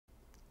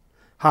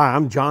Hi,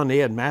 I'm John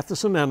Ed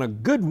Mathison, and a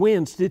good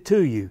Wednesday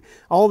to you.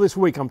 All this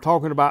week I'm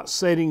talking about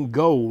setting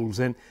goals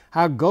and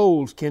how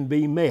goals can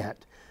be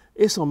met.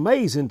 It's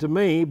amazing to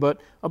me, but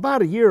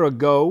about a year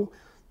ago,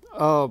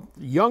 a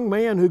young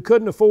man who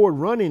couldn't afford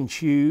running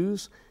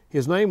shoes,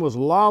 his name was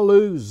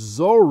Lalu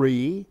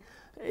Zori,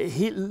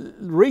 he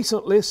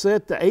recently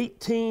set the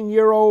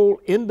 18-year-old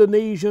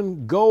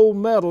Indonesian gold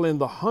medal in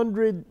the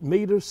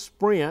 100-meter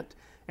sprint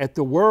at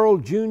the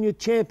World Junior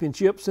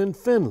Championships in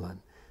Finland.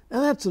 Now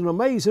that's an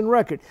amazing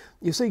record.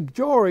 You see,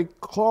 Jory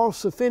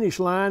crossed the finish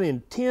line in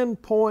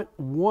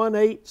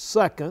 10.18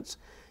 seconds.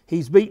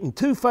 He's beaten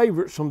two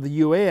favorites from the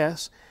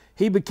U.S.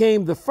 He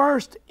became the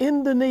first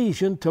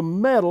Indonesian to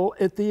medal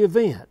at the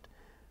event.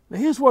 Now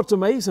here's what's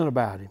amazing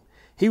about him.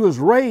 He was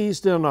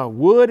raised in a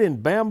wood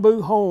and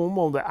bamboo home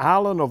on the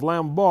island of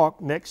Lombok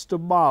next to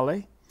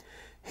Bali.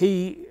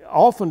 He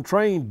often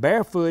trained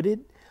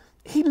barefooted.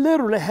 He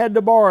literally had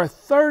to borrow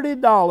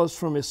 $30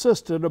 from his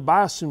sister to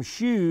buy some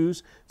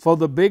shoes for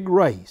the big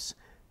race.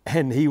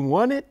 And he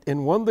won it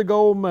and won the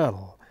gold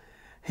medal.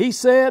 He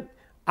said,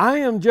 "I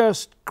am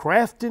just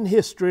crafting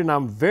history and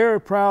I'm very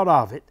proud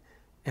of it.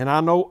 And I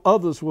know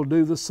others will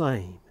do the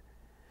same."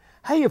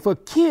 Hey, if a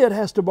kid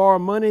has to borrow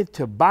money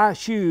to buy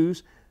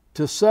shoes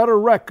to set a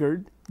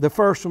record, the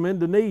first from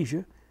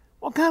Indonesia,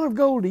 what kind of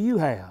goal do you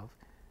have?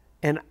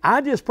 And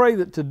I just pray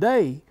that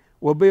today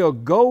will be a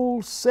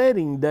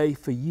goal-setting day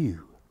for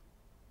you.